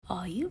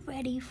Are you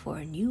ready for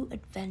a new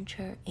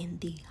adventure in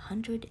the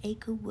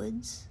 100-acre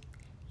woods?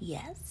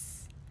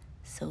 Yes?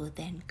 So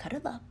then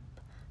cuddle up,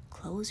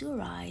 close your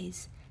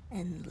eyes,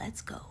 and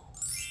let's go.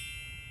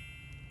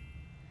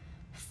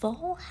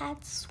 Fall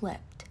had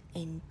swept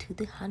into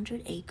the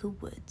 100-acre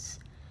woods,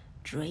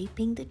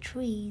 draping the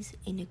trees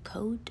in a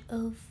coat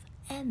of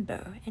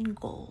amber and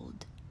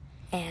gold.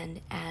 And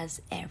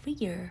as every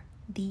year,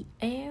 the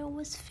air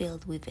was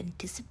filled with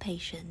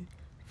anticipation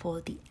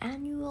for the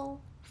annual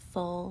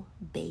fall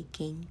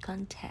baking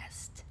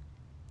contest.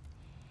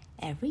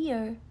 Every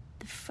year,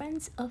 the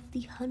friends of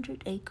the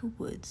 100-acre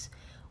woods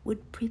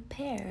would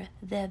prepare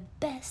their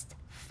best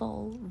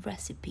fall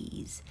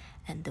recipes,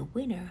 and the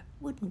winner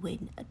would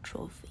win a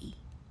trophy.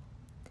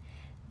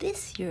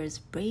 This year's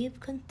brave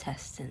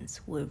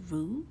contestants were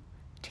Roo,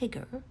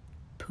 Tigger,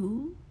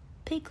 Pooh,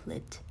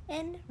 Piglet,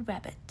 and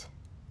Rabbit,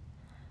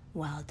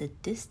 while the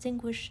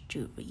distinguished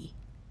jury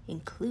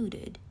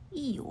included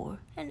Eeyore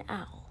and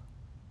Owl.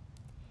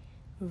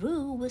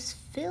 Roo was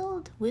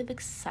filled with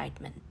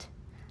excitement.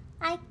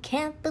 "I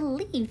can't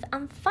believe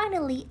I'm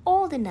finally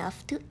old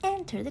enough to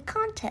enter the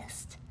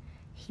contest,"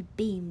 he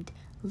beamed,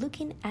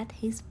 looking at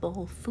his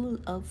bowl full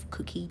of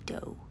cookie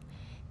dough.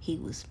 He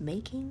was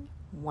making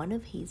one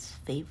of his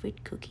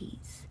favorite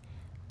cookies,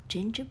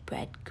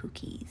 gingerbread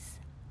cookies.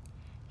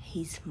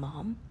 His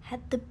mom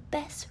had the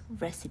best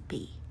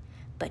recipe,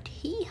 but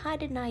he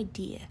had an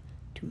idea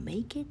to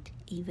make it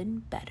even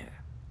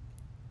better.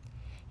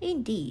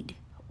 Indeed,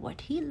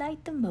 what he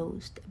liked the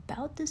most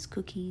about these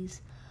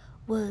cookies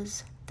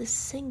was the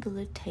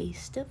singular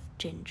taste of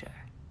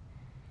ginger.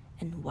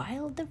 And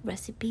while the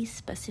recipe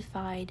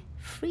specified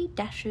 3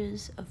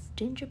 dashes of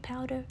ginger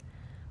powder,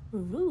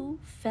 Roo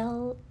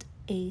felt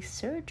a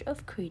surge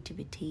of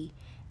creativity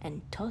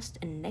and tossed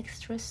an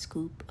extra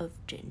scoop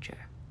of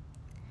ginger.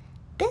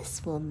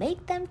 "This will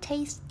make them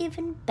taste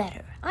even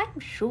better, I'm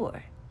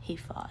sure," he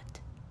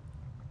thought.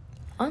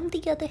 On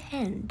the other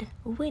hand,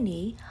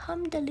 Winnie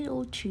hummed a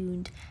little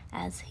tune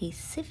as he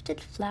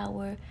sifted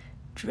flour,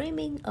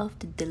 dreaming of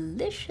the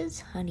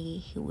delicious honey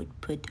he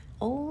would put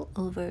all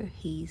over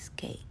his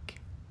cake.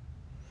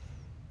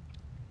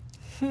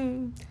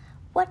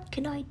 What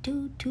can I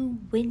do to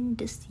win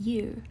this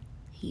year?"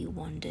 he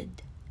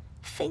wondered.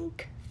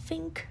 Think.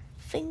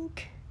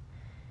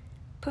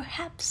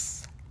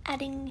 "Perhaps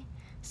adding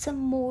some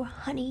more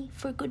honey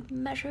for good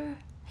measure,"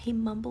 he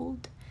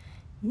mumbled,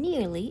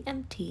 nearly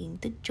emptying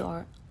the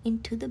jar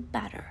into the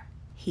batter.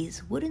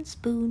 His wooden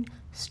spoon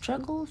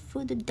struggled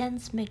through the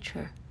dense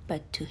mixture,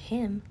 but to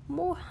him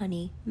more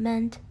honey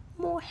meant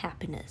more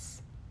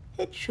happiness.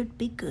 It should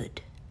be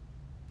good.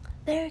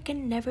 There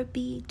can never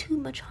be too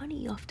much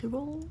honey after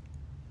all.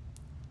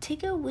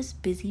 Tigger was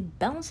busy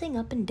bouncing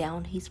up and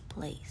down his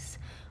place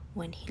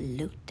when he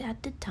looked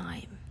at the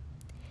time.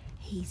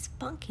 His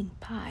pumpkin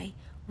pie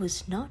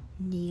was not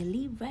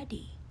nearly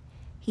ready.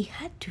 He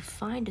had to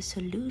find a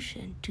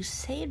solution to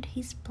save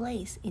his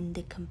place in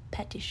the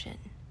competition.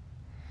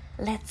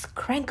 "Let's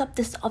crank up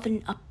this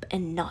oven up a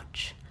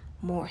notch.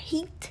 More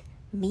heat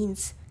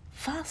means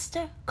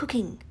faster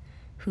cooking.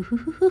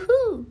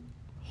 Hoo,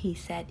 he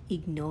said,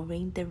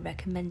 ignoring the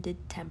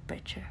recommended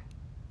temperature.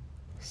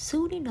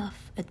 Soon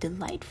enough, a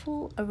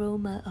delightful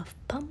aroma of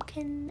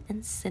pumpkin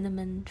and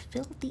cinnamon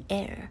filled the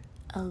air,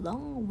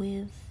 along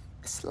with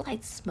a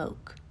slight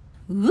smoke.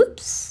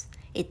 "Whoops!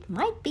 It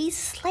might be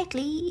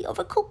slightly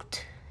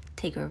overcooked,"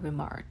 Tigger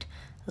remarked,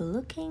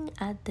 looking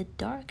at the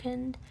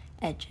darkened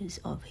edges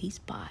of his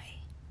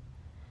pie.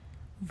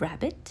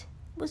 Rabbit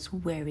was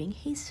wearing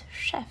his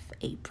chef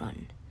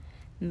apron,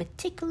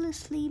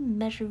 meticulously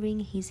measuring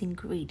his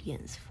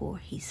ingredients for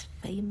his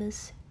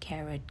famous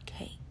carrot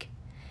cake.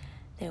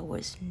 There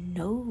was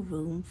no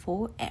room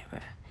for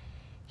error.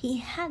 He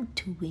had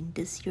to win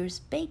this year's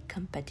bake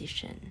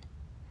competition.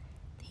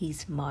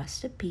 His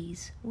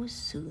masterpiece was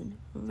soon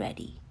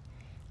ready.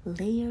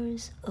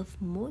 Layers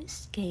of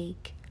moist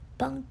cake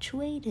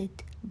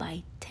punctuated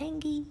by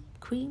tangy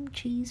cream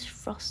cheese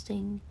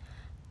frosting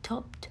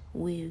topped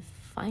with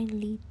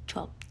finely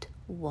chopped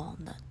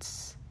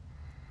walnuts.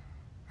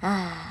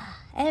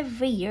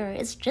 Every year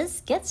it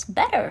just gets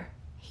better,"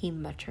 he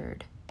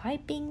muttered,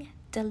 piping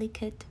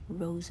delicate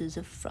roses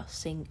of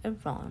frosting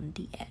around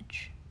the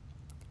edge.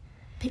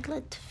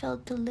 Piglet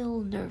felt a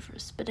little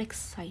nervous but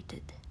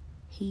excited.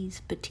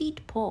 His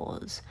petite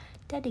paws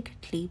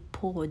delicately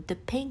poured the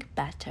pink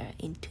batter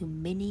into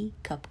mini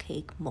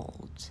cupcake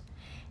molds.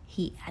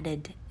 He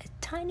added a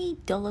tiny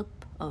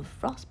dollop of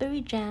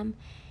raspberry jam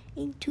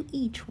into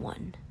each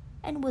one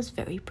and was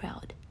very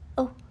proud.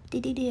 "Oh,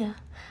 dear,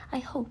 I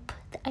hope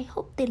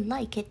they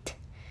like it,"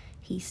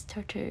 he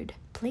stuttered,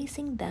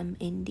 placing them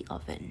in the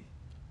oven.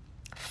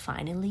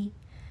 Finally,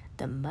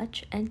 the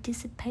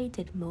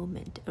much-anticipated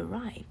moment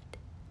arrived.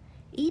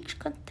 Each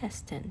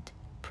contestant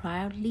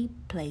proudly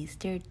placed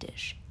their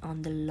dish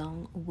on the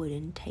long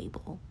wooden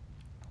table.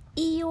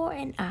 Eeyore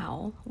and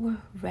Owl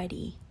were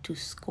ready to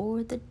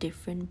score the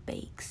different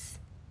bakes.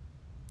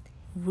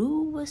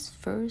 Roo was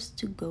first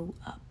to go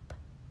up.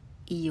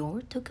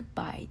 Eeyore took a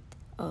bite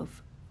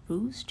of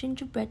Roo's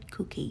gingerbread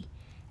cookie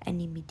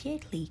and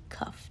immediately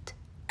coughed.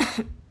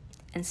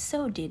 And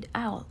so did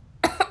Owl.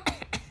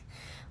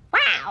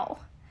 Wow,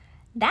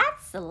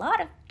 that's a lot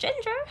of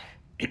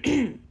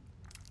ginger,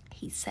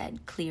 he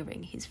said,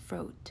 clearing his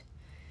throat.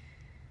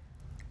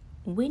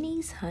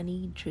 Winnie's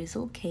honey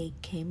drizzle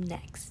cake came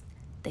next.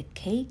 The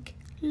cake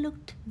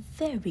looked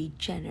very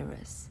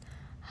generous,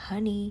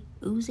 honey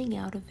oozing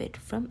out of it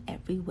from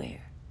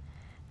everywhere.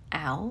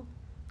 Owl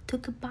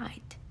took a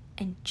bite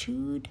and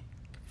chewed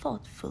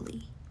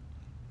thoughtfully.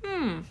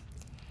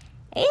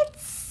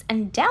 It's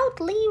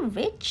undoubtedly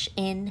rich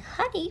in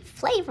honey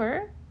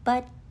flavor,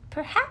 but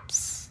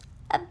perhaps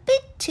a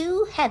bit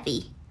too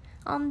heavy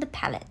on the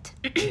palate,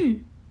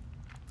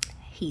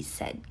 he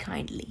said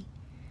kindly.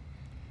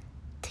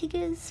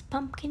 Tigger's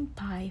pumpkin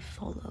pie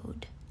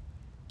followed.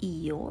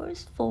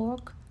 Eeyore's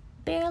fork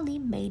barely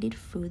made it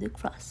through the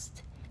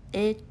crust.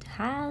 It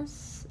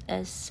has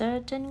a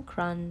certain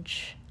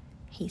crunch,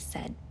 he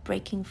said,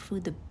 breaking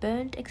through the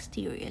burnt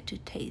exterior to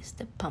taste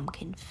the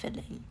pumpkin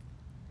filling.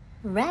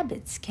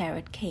 Rabbit's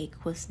carrot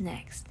cake was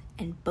next,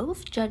 and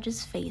both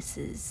judges'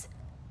 faces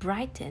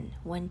brightened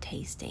when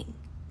tasting.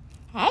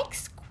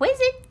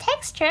 Exquisite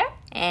texture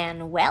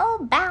and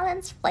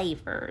well-balanced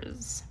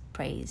flavors,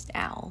 praised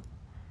Owl.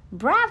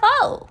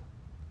 Bravo!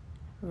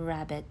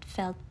 Rabbit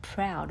felt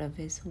proud of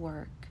his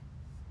work.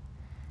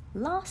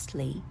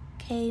 Lastly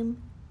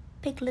came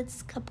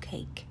Piglet's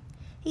cupcake.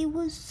 It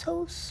was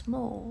so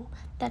small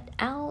that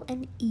Owl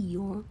and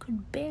Eeyore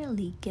could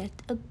barely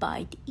get a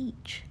bite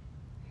each.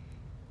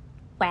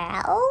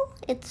 Well,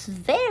 it's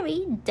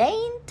very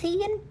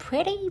dainty and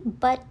pretty,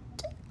 but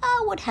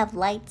I would have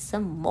liked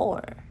some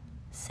more,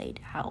 said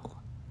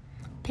Owl.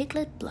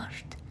 Piglet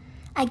blushed.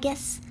 I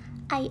guess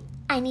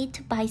I need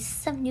to buy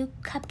some new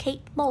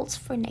cupcake molds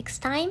for next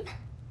time.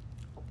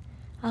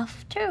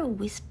 After a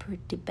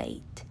whispered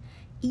debate,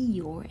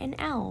 Eeyore and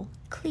Owl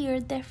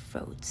cleared their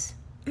throats.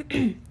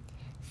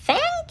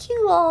 Thank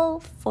you all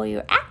for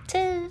your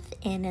active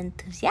and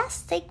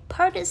enthusiastic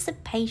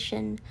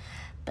participation,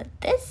 but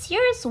this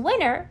year's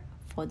winner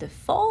for the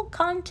fall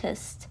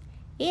contest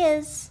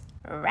is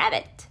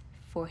Rabbit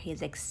for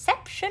his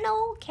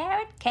exceptional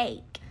carrot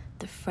cake.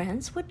 The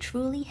friends were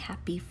truly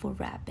happy for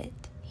Rabbit.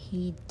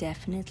 He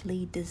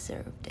definitely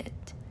deserved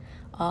it.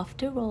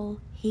 After all,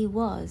 he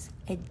was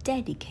a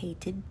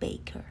dedicated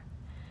baker.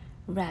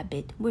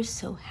 Rabbit were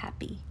so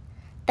happy.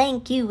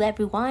 Thank you,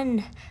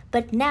 everyone.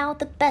 But now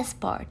the best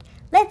part.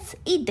 Let's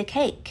eat the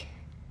cake.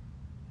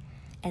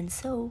 And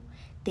so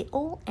they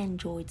all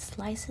enjoyed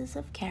slices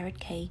of carrot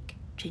cake,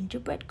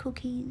 gingerbread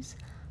cookies,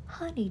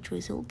 honey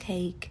drizzle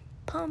cake,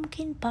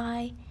 pumpkin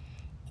pie,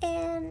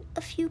 and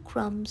a few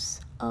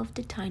crumbs of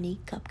the tiny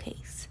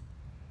cupcakes.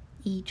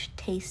 Each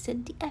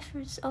tasted the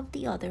efforts of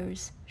the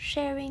others,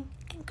 sharing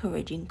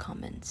encouraging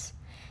comments,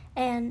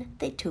 and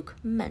they took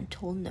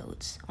mental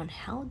notes on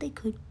how they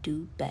could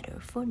do better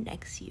for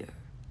next year.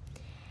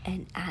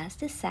 And as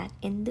they sat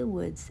in the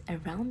woods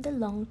around the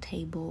long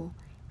table,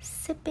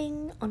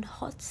 sipping on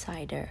hot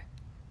cider,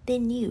 they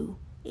knew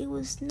it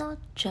was not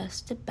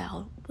just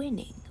about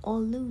winning or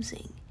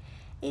losing.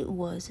 It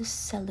was a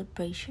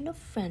celebration of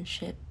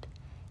friendship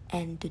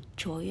and the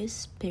joyous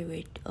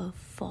spirit of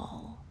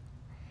fall.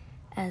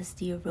 As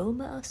the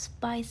aroma of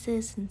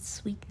spices and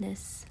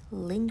sweetness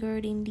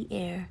lingered in the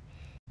air,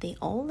 they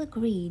all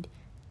agreed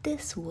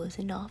this was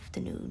an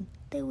afternoon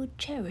they would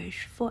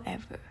cherish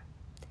forever.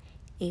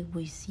 It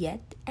was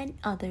yet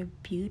another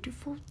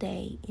beautiful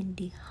day in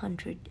the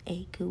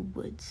 100-acre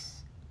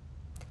woods.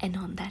 And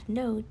on that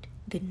note,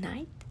 good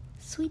night,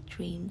 sweet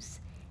dreams,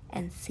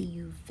 and see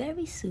you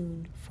very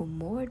soon for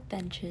more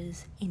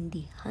adventures in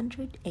the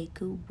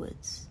 100-acre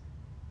woods.